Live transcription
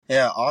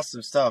Yeah,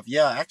 awesome stuff.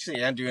 Yeah,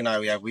 actually, Andrew and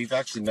I, we've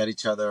actually met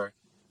each other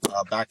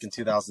back in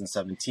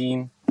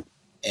 2017,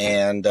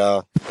 and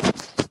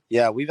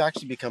yeah, we've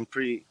actually become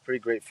pretty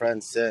great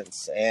friends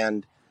since.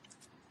 And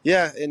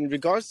yeah, in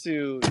regards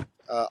to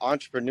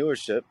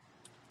entrepreneurship,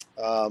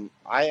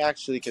 I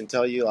actually can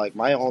tell you like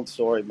my own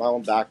story, my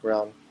own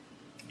background,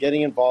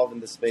 getting involved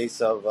in the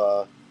space of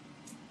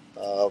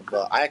I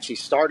actually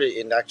started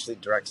in actually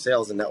direct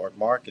sales and network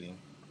marketing.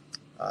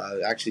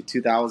 Actually,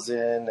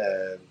 2000.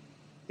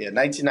 Yeah,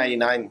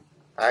 1999.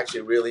 I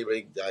actually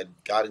really I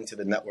got into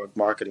the network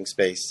marketing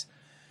space,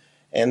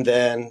 and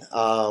then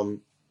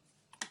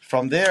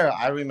from there,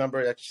 I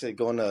remember actually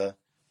going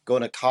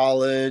to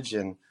college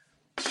and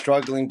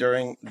struggling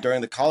during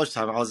the college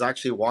time. I was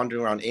actually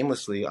wandering around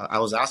aimlessly. I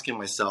was asking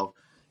myself,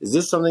 is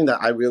this something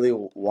that I really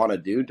want to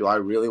do? Do I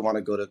really want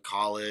to go to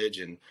college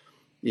and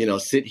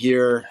sit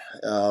here,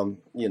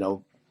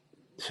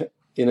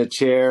 in a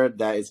chair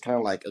that is kind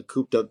of like a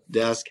cooped up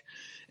desk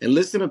and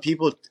listen to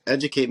people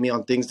educate me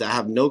on things that I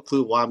have no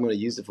clue what I'm going to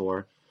use it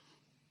for?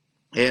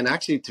 And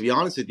actually, to be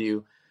honest with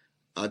you,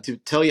 to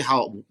tell you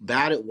how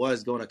bad it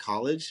was going to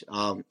college,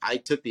 I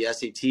took the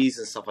SATs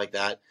and stuff like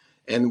that.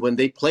 And when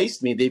they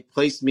placed me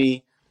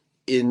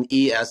in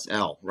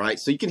ESL, right?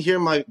 So you can hear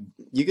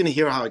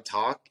how I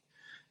talk.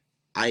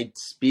 I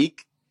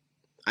speak,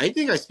 I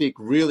think I speak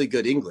really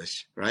good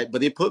English, right?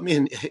 But they put me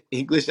in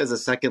English as a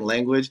second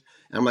language.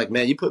 And I'm like,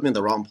 man, you put me in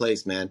the wrong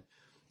place, man.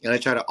 And I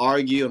try to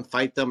argue and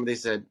fight them. And they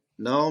said,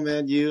 no,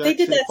 man, you They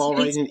did actually that to fall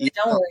me right too, in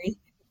don't ESL.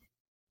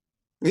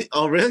 worry.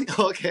 Oh, really?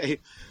 Okay.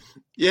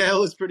 Yeah, it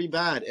was pretty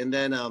bad. And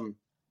then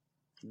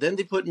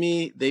they put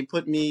me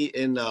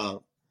in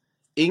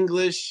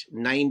English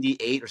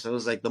 98 or so. It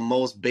was like the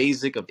most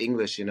basic of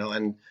English,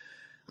 and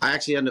I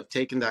actually ended up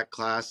taking that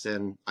class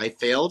and I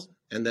failed.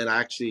 And then I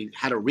actually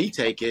had to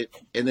retake it.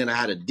 And then I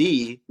had a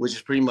D, which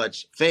is pretty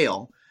much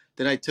fail.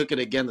 Then I took it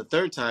again the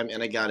third time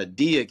and I got a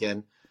D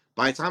again.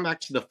 By the time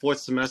actually the fourth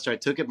semester I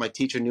took it, my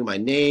teacher knew my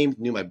name,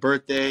 knew my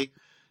birthday.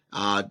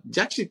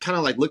 She actually kind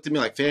of like looked at me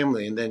like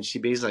family. And then she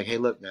basically like, hey,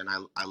 look, man,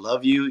 I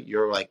love you.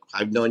 You're like,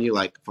 I've known you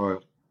like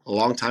for a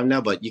long time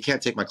now, but you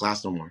can't take my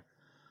class no more.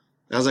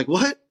 And I was like,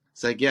 what?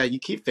 It's like, yeah, you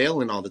keep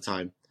failing all the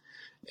time.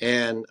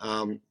 And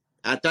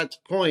at that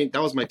point,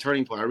 that was my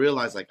turning point. I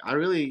realized like I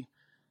really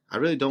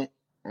don't.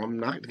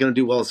 I'm not going to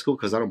do well at school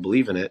because I don't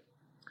believe in it.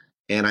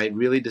 And I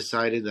really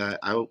decided that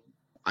I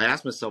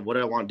asked myself, what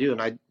did I want to do?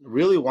 And I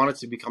really wanted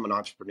to become an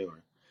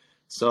entrepreneur.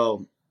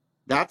 So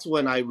that's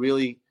when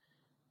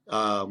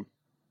um,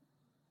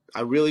 I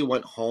really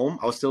went home.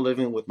 I was still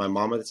living with my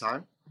mom at the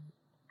time,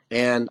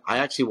 and I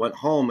actually went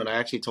home and I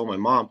actually told my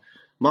mom,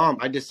 Mom,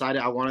 I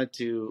decided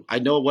I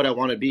know what I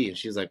want to be. And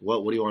she's like,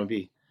 what do you want to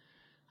be?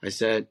 I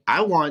said,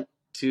 I want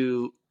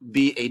to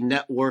be a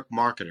network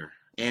marketer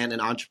and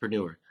an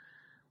entrepreneur.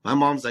 My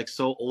mom's like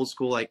so old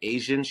school, like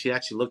Asian. She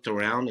actually looked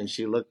around and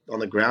she looked on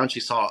the ground. She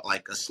saw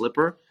like a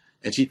slipper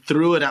and she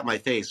threw it at my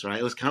face, right?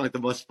 It was kind of like the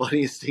most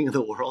funniest thing in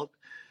the world.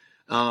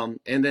 And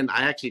then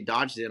I actually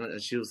dodged it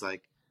and she was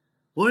like,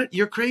 what?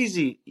 You're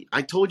crazy.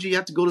 I told you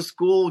have to go to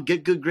school,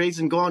 get good grades,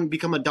 and go on and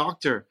become a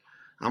doctor.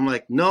 I'm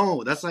like,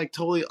 no, that's like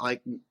totally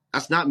like,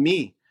 that's not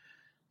me.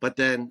 But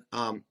then,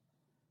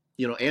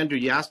 Andrew,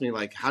 you asked me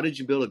like, how did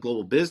you build a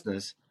global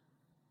business?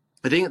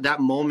 I think at that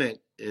moment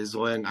is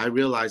when I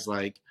realized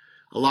like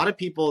a lot of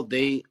people,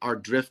 they are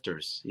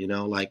drifters,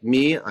 like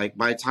me. Like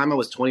by the time I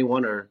was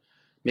 21 or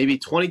maybe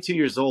 22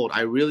 years old,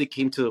 I really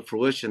came to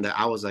fruition that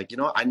I was like,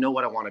 what? I know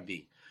what I want to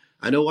be.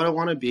 I know what I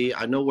want to be.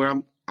 I know where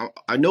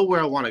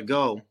I want to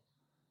go.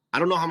 I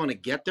don't know how I'm going to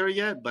get there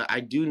yet, but I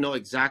do know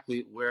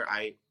exactly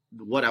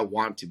what I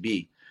want to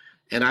be.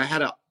 And I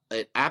had an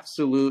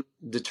absolute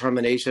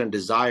determination and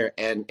desire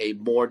and a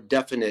more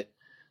definite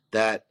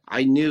that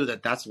I knew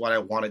that that's what I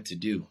wanted to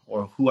do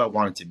or who I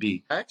wanted to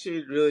be. I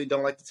actually really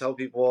don't like to tell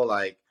people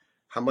like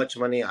how much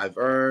money I've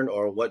earned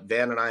or what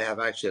Van and I have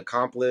actually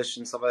accomplished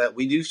and stuff like that.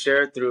 We do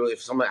share through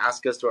if someone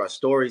asks us through our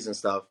stories and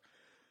stuff.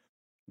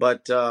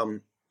 But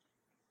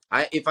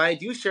if I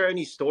do share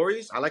any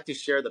stories, I like to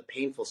share the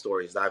painful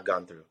stories that I've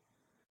gone through.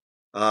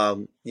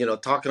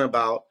 Talking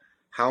about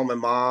how my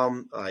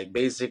mom like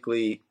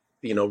basically,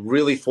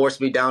 really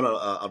forced me down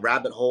a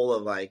rabbit hole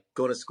of like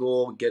going to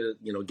school,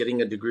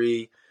 getting a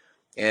degree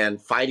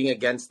and fighting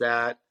against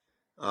that,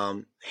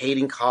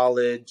 hating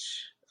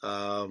college,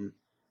 being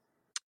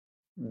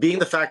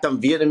the fact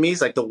I'm Vietnamese,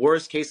 like the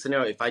worst case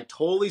scenario, if I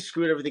totally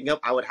screwed everything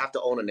up, I would have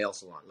to own a nail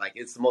salon. Like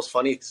it's the most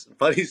funniest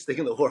thing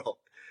in the world.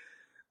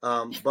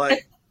 But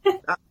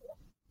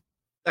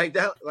like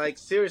that, like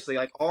seriously,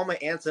 like all my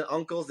aunts and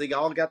uncles, they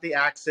all got the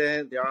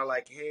accent. They are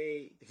like,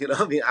 hey,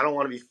 what I mean? I don't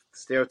want to be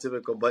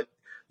stereotypical, but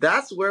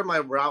that's where my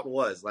route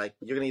was. Like,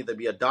 you're gonna either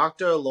be a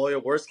doctor, a lawyer.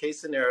 Worst case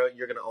scenario,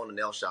 you're gonna own a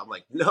nail shop. I'm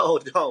like, no,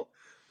 don't.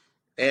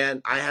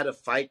 And I had to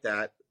fight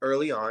that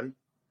early on.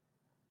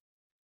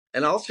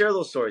 And I'll share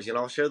those stories.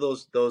 I'll share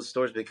those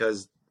stories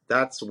because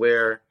that's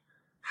where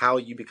how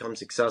you become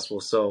successful.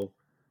 So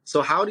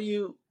how do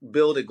you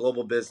build a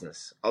global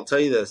business? I'll tell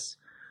you this: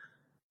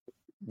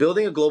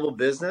 building a global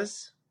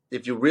business.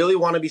 if you really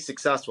want to be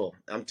successful,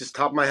 I'm just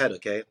top of my head,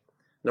 okay?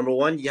 Number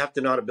one, you have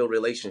to know how to build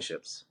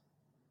relationships.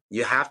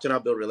 You have to know how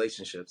to build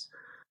relationships.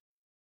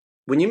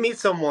 When you meet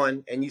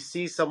someone and you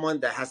see someone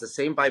that has the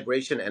same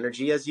vibration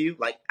energy as you,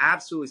 like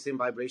absolutely same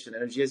vibration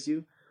energy as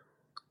you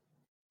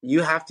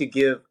have to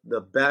give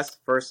the best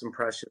first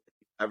impression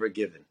you've ever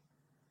given.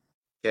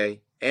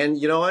 Okay. And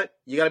you know what?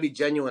 You got to be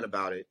genuine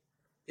about it.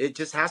 It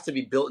just has to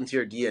be built into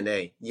your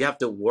DNA. You have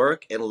to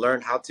work and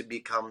learn how to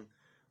become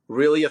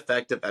really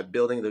effective at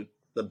building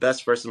the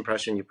best first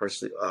impression you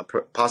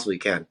possibly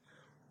can.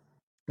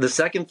 The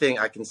second thing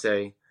I can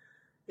say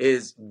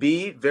is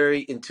be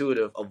very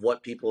intuitive of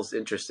what people's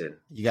interested in.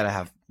 You got to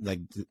have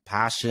like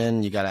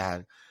passion. You got to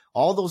have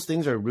all those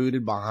things are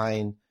rooted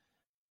behind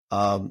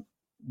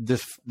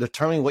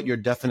determining what your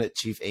definite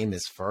chief aim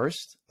is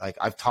first. Like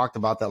I've talked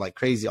about that like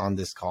crazy on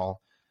this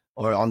call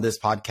or on this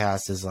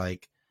podcast is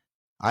like,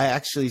 I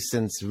actually,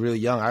 since really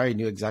young, I already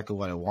knew exactly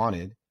what I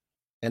wanted,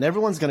 and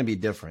everyone's going to be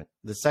different.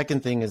 The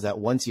second thing is that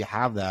once you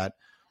have that,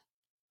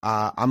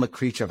 I'm a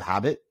creature of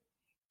habit.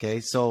 Okay.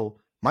 So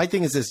my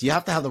thing is this, you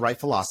have to have the right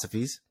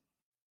philosophies.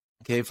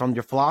 Okay. From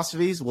your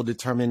philosophies will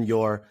determine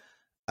your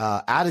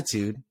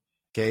attitude.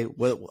 Okay.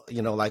 Well,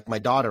 you know, like my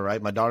daughter,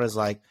 right? My daughter's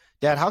like,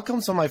 Dad, how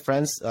come some of my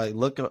friends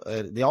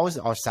they always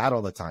are sad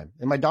all the time?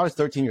 And my daughter's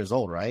 13 years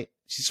old, right?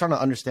 She's trying to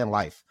understand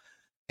life.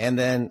 And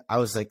then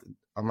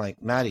I'm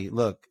like, Maddie,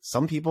 look,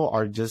 some people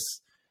are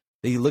just,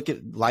 they look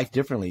at life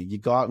differently. You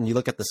go out and you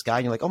look at the sky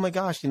and you're like, oh my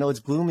gosh, you know, it's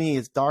gloomy,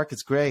 it's dark,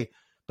 it's gray.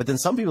 But then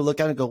some people look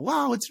at it and go,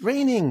 wow, it's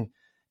raining.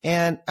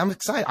 And I'm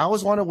excited. I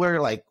always want to wear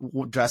like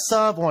dress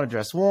up, I want to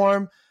dress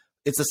warm.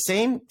 It's the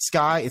same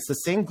sky. It's the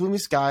same gloomy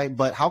sky.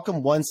 But how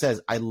come one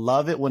says, I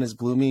love it when it's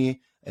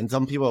gloomy, and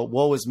some people,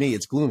 woe is me,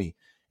 it's gloomy.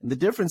 And the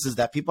difference is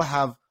that people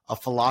have a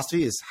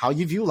philosophy is how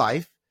you view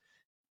life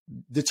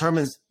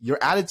determines your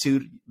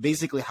attitude,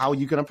 basically how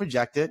you're going to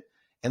project it.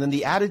 And then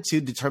the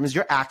attitude determines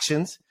your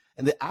actions,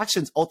 and the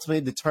actions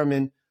ultimately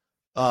determine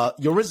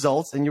your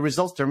results, and your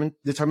results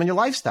determine your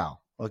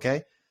lifestyle.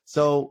 Okay.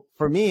 So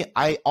for me,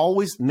 I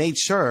always made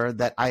sure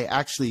that I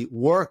actually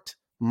worked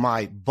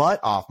my butt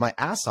off, my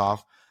ass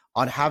off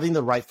on having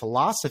the right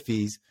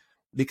philosophies,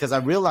 because I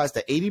realized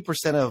that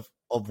 80%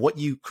 of what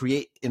you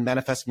create and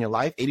manifest in your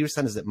life,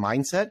 80% is that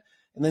mindset,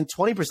 and then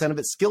 20% of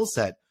it's skill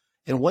set.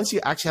 And once you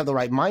actually have the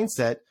right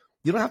mindset,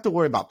 you don't have to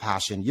worry about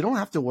passion. You don't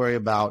have to worry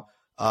about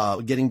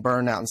getting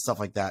burnout and stuff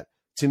like that.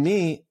 To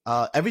me,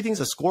 everything's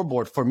a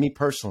scoreboard for me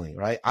personally,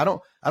 right? I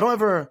don't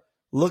ever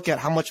look at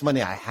how much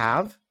money I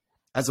have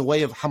as a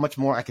way of how much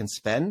more I can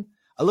spend.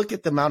 I look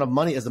at the amount of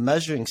money as a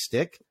measuring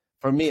stick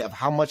for me of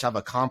how much I've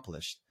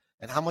accomplished.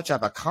 And how much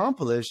I've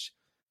accomplished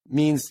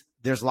means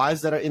there's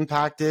lives that are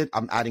impacted.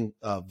 I'm adding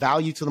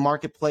value to the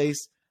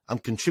marketplace. I'm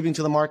contributing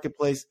to the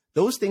marketplace.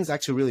 Those things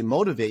actually really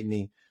motivate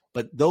me,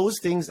 but those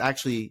things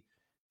actually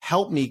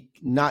help me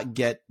not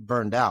get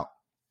burned out.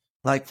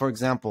 Like, for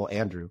example,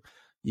 Andrew,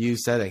 you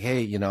said, like,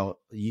 hey, you know,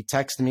 you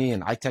text me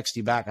and I text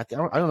you back. I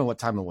don't know what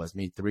time it was,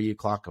 maybe 3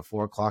 o'clock or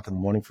 4 o'clock in the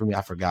morning for me.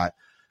 I forgot.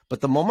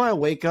 But the moment I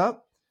wake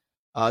up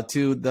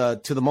to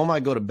the moment I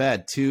go to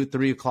bed, 2,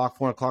 3 o'clock,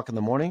 4 o'clock in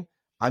the morning,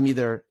 I'm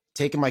either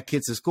taking my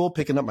kids to school,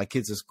 picking up my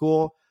kids to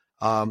school.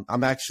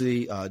 I'm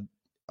actually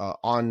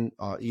on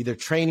either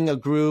training a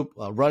group,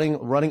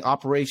 running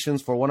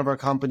operations for one of our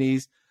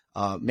companies,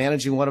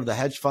 managing one of the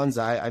hedge funds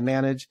I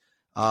manage,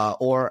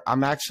 or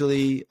I'm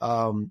actually,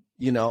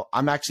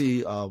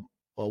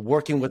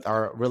 working with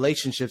our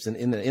relationships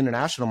in the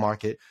international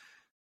market.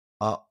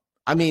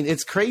 I mean,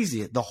 it's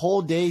crazy. The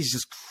whole day is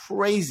just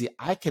crazy.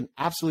 I can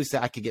absolutely say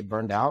I could get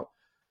burned out,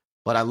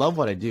 but I love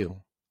what I do.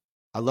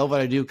 I love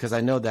what I do because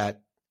I know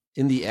that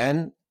in the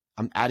end,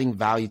 I'm adding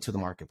value to the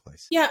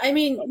marketplace. Yeah, I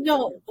mean,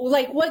 no,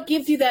 like what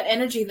gives you that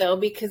energy though?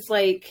 Because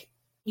like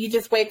you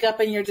just wake up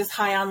and you're just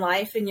high on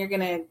life and you're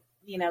going to,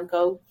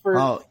 go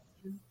for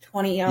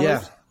 20 hours.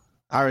 Yeah.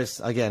 Iris,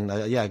 again,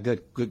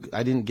 good.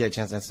 I didn't get a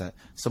chance to answer that.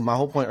 So my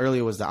whole point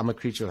earlier was that I'm a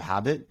creature of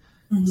habit.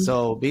 Mm-hmm.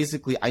 So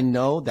basically I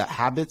know that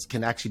habits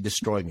can actually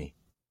destroy me,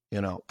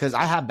 because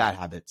I have bad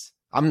habits.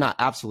 I'm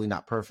absolutely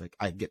not perfect.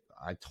 I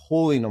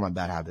totally know my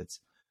bad habits.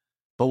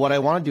 But what I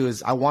want to do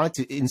is I wanted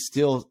to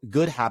instill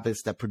good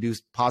habits that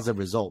produce positive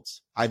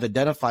results. I've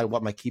identified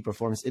what my key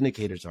performance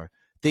indicators are,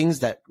 things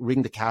that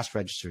ring the cash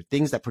register,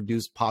 things that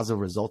produce positive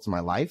results in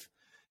my life.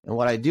 And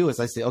what I do is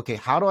I say, okay,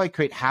 how do I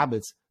create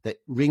habits that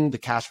ring the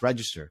cash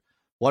register?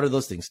 What are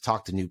those things?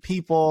 Talk to new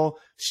people,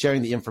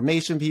 sharing the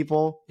information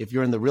people. If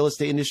you're in the real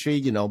estate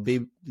industry,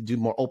 do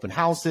more open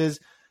houses.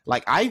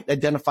 Like I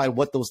identified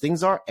what those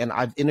things are and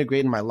I've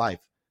integrated in my life.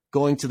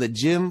 Going to the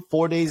gym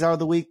 4 days out of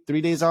the week,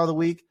 3 days out of the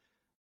week.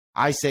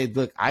 I say,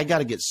 look, I got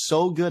to get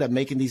so good at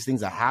making these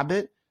things a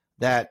habit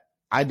that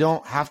I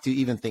don't have to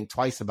even think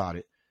twice about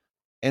it.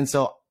 And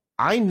so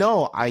I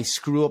know I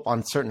screw up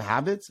on certain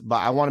habits, but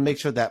I want to make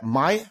sure that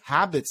my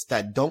habits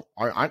that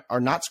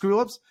are not screw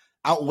ups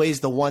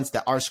outweighs the ones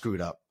that are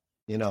screwed up.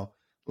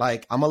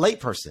 Like I'm a late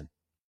person,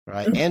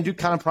 right? Mm-hmm. Andrew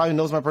kind of probably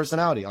knows my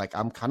personality. Like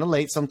I'm kind of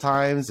late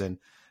sometimes,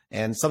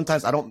 and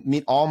sometimes I don't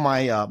meet all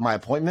my my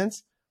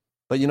appointments.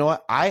 But you know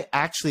what? I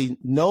actually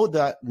know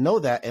that,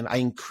 and I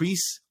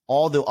increase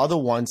all the other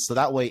ones so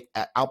that way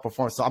I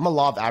outperform. So I'm a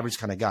law of average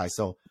kind of guy.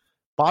 So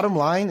bottom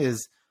line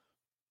is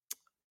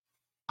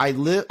I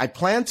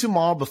plan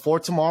tomorrow before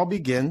tomorrow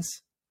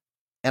begins,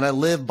 and I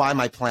live by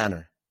my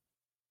planner.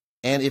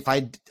 And if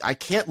I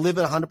can't live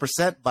at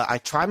 100%, but I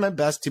try my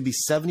best to be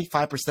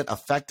 75%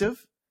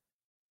 effective,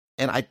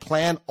 and I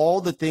plan all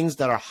the things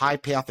that are high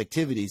payoff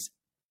activities,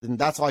 then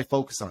that's all I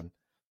focus on.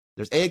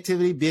 There's A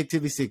activity, B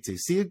activity, C activity.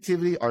 C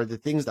activity are the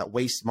things that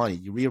waste money.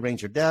 You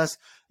rearrange your desk,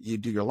 you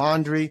do your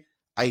laundry.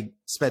 I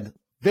spend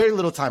very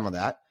little time on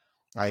that.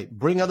 I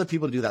bring other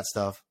people to do that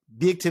stuff.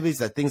 B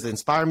activities are things that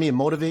inspire me and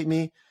motivate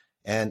me.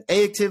 And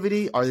A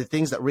activity are the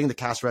things that ring the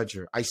cash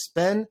register.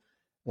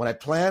 When I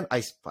plan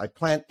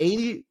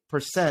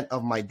 80%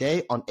 of my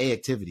day on A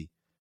activity.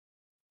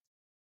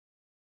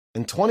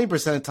 And 20%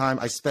 of the time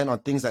I spend on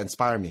things that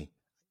inspire me.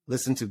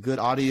 Listen to good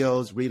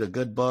audios, read a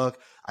good book.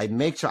 I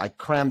make sure I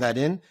cram that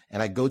in,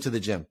 and I go to the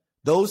gym.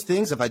 Those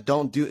things, if I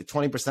don't do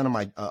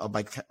 20% of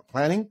my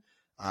planning,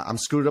 I'm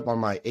screwed up on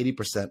my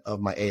 80%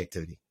 of my A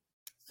activity.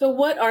 So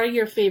what are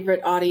your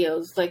favorite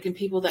audios, like, and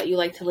people that you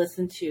like to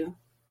listen to?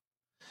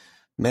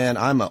 Man,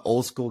 I'm an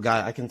old school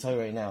guy. I can tell you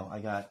right now, I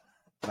got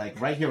like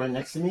right here, right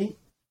next to me.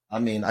 I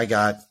mean, I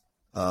got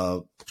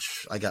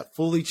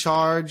Fully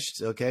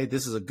Charged. Okay.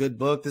 This is a good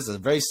book. This is a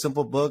very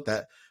simple book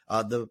that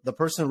the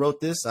person who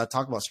wrote this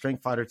talked about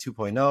Strength Fighter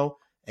 2.0.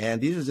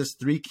 And these are just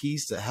 3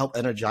 keys to help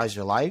energize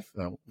your life.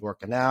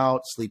 Working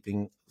out,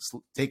 sleeping,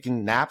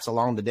 taking naps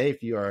along the day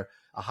if you are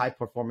a high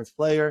performance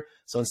player.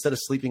 So instead of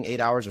sleeping 8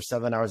 hours or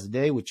 7 hours a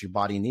day, which your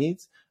body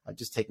needs,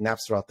 just take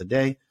naps throughout the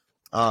day.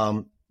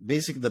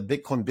 Basically, the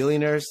Bitcoin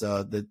billionaires,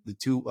 the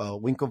two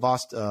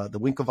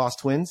Winklevoss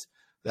twins,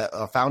 that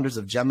are founders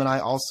of Gemini,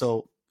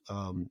 also,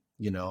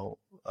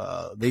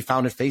 they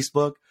founded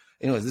Facebook.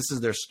 Anyways, this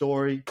is their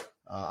story.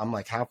 I'm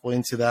like halfway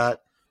into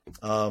that.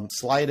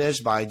 Slight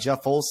Edge by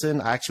Jeff Olson.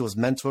 I actually was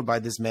mentored by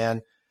this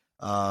man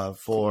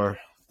for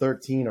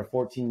 13 or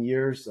 14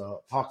 years.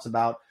 Talks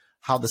about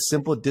how the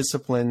simple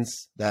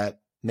disciplines that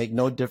make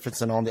no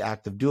difference in all the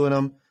act of doing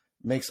them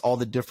makes all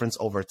the difference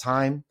over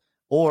time.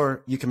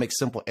 Or you can make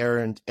simple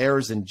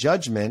errors in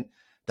judgment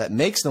that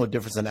makes no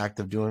difference in act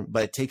of doing,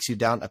 but it takes you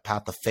down a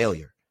path of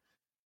failure.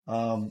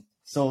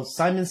 So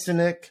Simon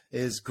Sinek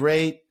is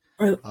great.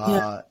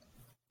 Yeah.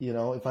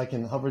 If I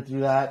can hover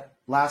through that.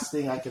 Last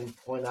thing I can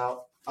point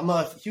out, I'm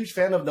a huge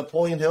fan of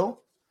Napoleon Hill.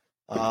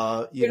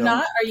 You're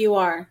not, or you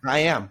are? I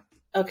am.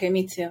 Okay,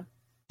 me too.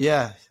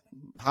 Yeah.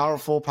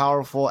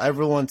 Powerful.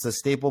 Everyone's a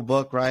staple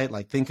book, right?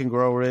 Like Think and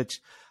Grow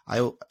Rich. He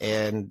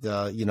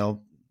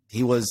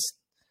was,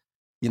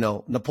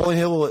 Napoleon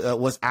Hill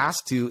was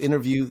asked to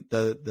interview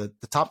the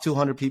top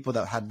 200 people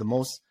that had the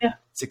most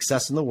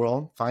success in the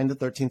world, find the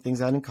 13 things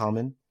they had in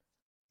common,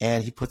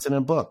 and he puts it in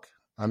a book.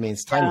 I mean,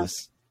 it's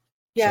timeless.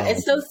 Yeah,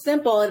 it's so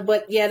simple,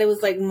 but yet it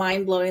was like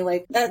mind blowing.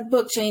 Like that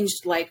book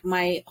changed like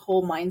my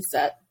whole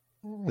mindset.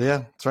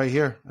 Yeah, it's right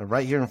here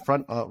in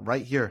front,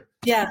 right here.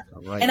 Yeah,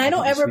 right. And I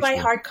don't ever buy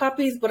hard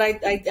copies, but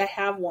I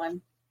have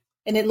one,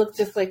 and it looks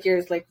just like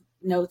yours, like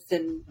notes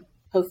and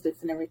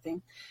Post-its and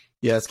everything.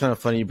 Yeah, it's kind of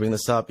funny you bring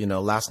this up.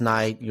 Last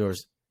night,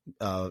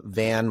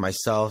 Van,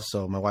 myself,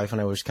 so my wife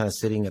and I were just kind of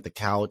sitting at the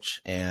couch,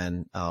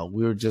 and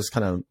we were just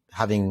kind of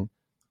having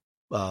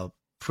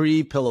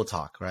pre-pillow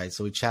talk, right?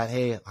 So we chat,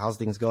 hey, how's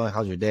things going?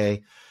 How's your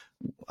day?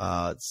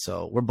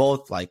 So we're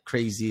both like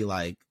crazy,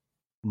 like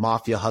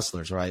mafia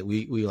hustlers, right?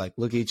 We like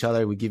look at each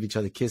other, we give each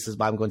other kisses,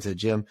 but I'm going to the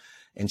gym,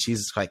 and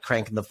she's like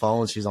cranking the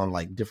phone. She's on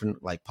like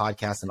different like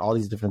podcasts and all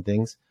these different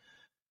things.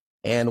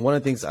 And one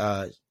of the things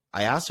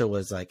I asked her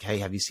was like, hey,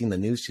 have you seen the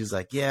news? She's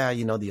like, yeah,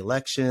 the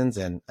elections.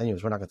 And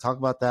anyways, we're not going to talk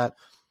about that.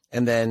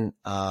 And then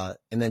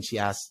she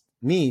asked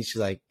me, she's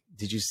like,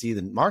 did you see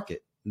the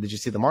market? Did you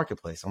see the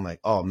marketplace? I'm like,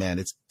 oh man,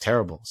 it's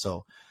terrible.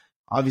 So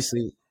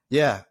obviously,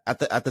 yeah, at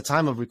the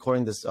time of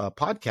recording this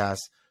podcast,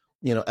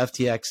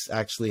 FTX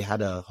actually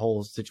had a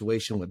whole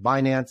situation with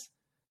Binance,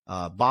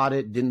 bought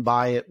it, didn't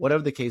buy it,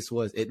 whatever the case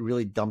was, it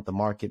really dumped the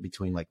market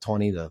between like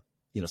 20 to,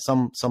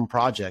 some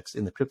projects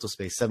in the crypto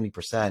space,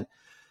 70%.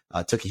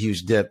 Took a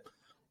huge dip.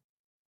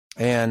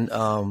 And,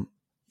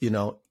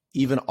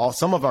 even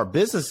some of our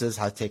businesses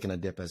have taken a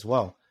dip as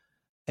well.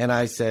 And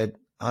I said,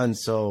 hun,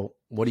 so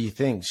what do you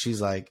think? She's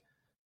like,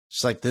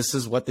 this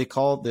is what they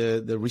call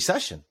the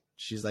recession.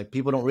 She's like,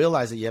 people don't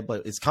realize it yet,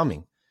 but it's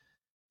coming.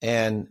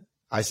 And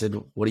I said,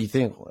 what do you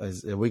think?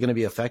 Are we going to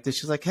be affected?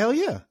 She's like, hell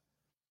yeah.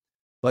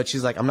 But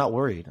she's like, I'm not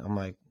worried. I'm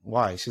like,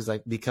 why? She's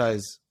like,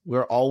 because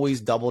we're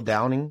always double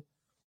downing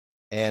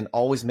and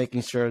always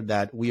making sure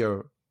that we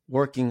are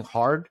working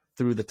hard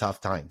through the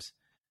tough times.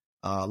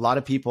 A lot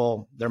of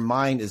people, their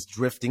mind is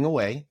drifting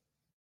away,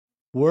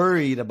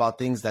 worried about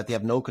things that they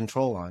have no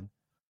control on.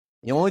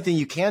 The only thing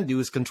you can do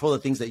is control the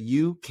things that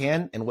you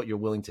can and what you're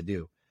willing to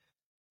do.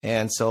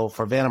 And so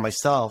for Van and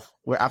myself,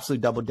 we're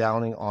absolutely double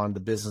downing on the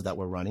business that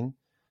we're running.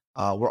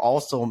 We're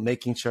also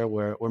making sure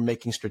we're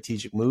making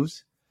strategic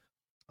moves.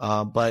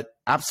 But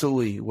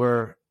absolutely,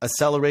 we're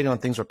accelerating on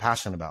things we're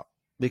passionate about,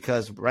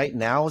 because right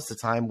now is the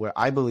time where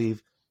I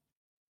believe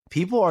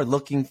people are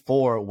looking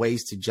for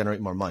ways to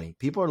generate more money.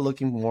 People are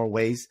looking for more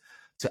ways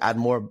to add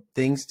more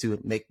things to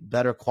make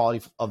better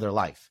quality of their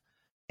life.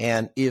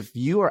 And if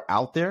you are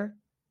out there,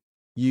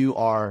 you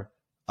are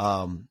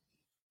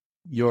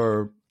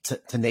you're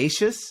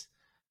tenacious,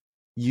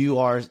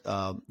 you're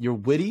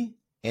witty,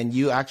 and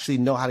you actually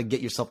know how to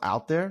get yourself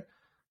out there.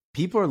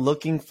 People are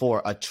looking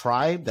for a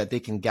tribe that they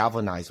can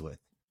galvanize with.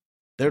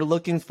 They're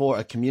looking for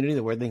a community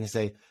where they can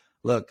say,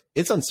 look,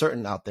 it's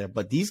uncertain out there,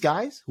 but these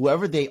guys,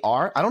 whoever they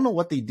are, I don't know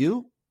what they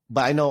do,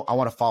 but I know I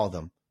want to follow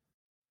them.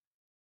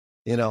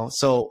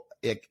 So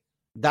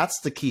that's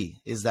the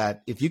key, is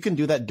that if you can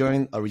do that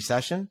during a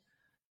recession,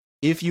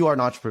 if you are an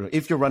entrepreneur,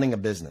 if you're running a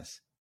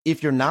business,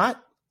 if you're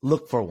not,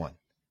 look for one,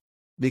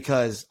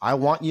 because I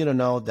want you to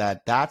know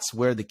that that's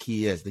where the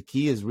key is. The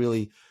key is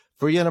really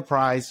free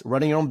enterprise,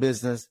 running your own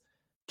business,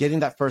 getting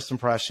that first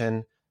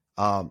impression,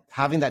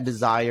 having that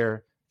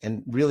desire,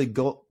 and really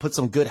go put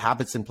some good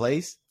habits in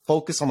place,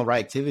 focus on the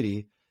right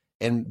activity,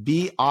 and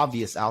be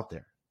obvious out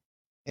there.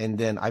 And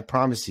then I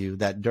promise you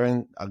that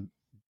during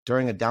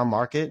a down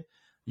market,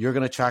 you're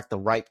going to attract the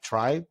right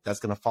tribe that's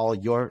going to follow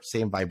your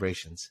same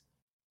vibrations.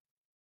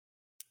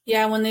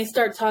 Yeah, when they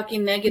start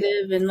talking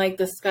negative and like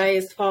the sky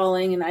is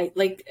falling, and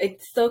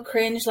it's so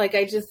cringe. Like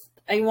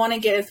I want to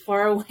get as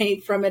far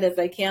away from it as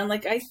I can.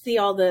 Like I see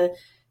all the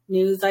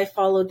news, I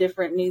follow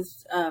different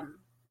news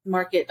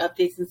market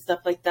updates and stuff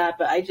like that,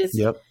 but I just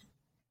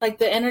like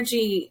the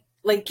energy.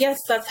 Like, yes,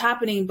 that's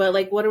happening, but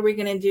like, what are we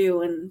gonna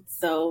do? And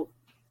so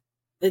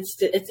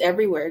it's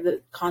everywhere.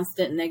 The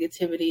constant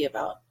negativity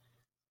about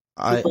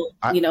people,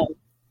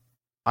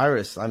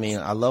 Iris, I mean,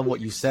 I love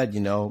what you said,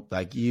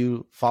 like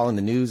you following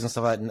the news and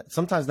stuff like that.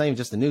 Sometimes not even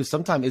just the news.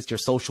 Sometimes it's your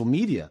social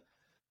media.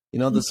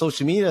 The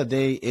social media,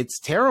 it's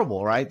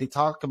terrible, right? They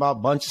talk about a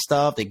bunch of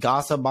stuff. They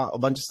gossip about a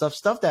bunch of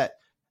stuff that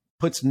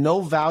puts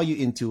no value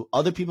into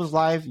other people's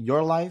life,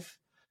 your life.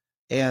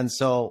 And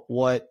so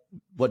what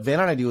Van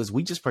and I do is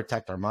we just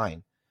protect our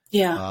mind.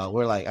 Yeah.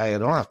 We're like, I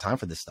don't have time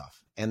for this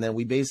stuff. And then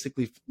we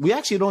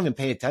actually don't even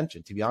pay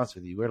attention, to be honest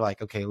with you. We're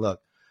like, okay,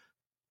 look,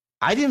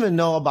 I didn't even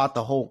know about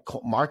the whole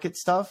market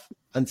stuff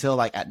until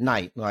like at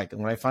night. Like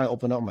when I finally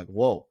open up, I'm like,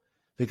 whoa,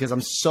 because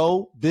I'm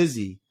so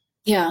busy.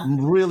 Yeah.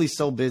 I'm really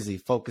so busy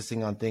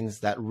focusing on things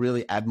that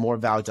really add more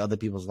value to other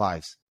people's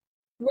lives.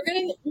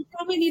 We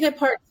probably need a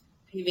part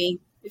 2,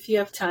 maybe, if you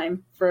have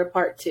time for a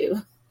part 2.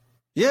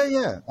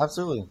 Yeah,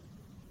 absolutely.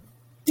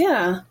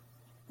 Yeah.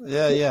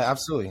 Yeah,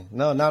 absolutely.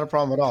 No, not a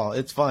problem at all.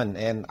 It's fun.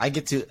 And I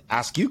get to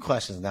ask you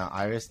questions now,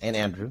 Iris and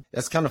Andrew.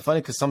 That's kind of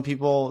funny because some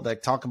people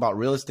that talk about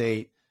real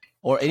estate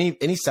or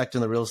any sector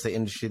in the real estate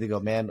industry, they go,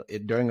 man,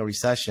 during a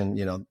recession,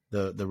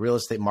 the real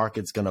estate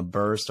market's going to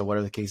burst or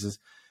whatever the case is.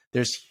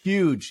 There's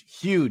huge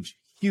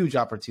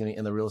opportunity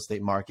in the real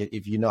estate market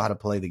if you know how to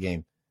play the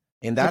game.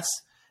 And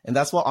that's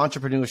what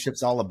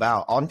entrepreneurship's all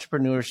about.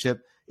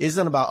 Entrepreneurship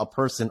isn't about a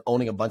person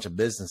owning a bunch of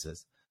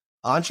businesses.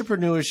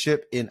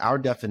 Entrepreneurship, in our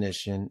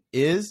definition,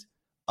 is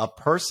a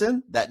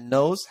person that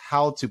knows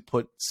how to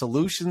put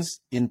solutions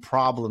in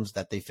problems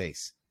that they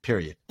face,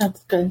 period.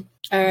 That's good.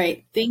 All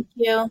right. Thank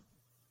you.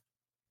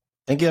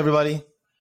 Thank you, everybody.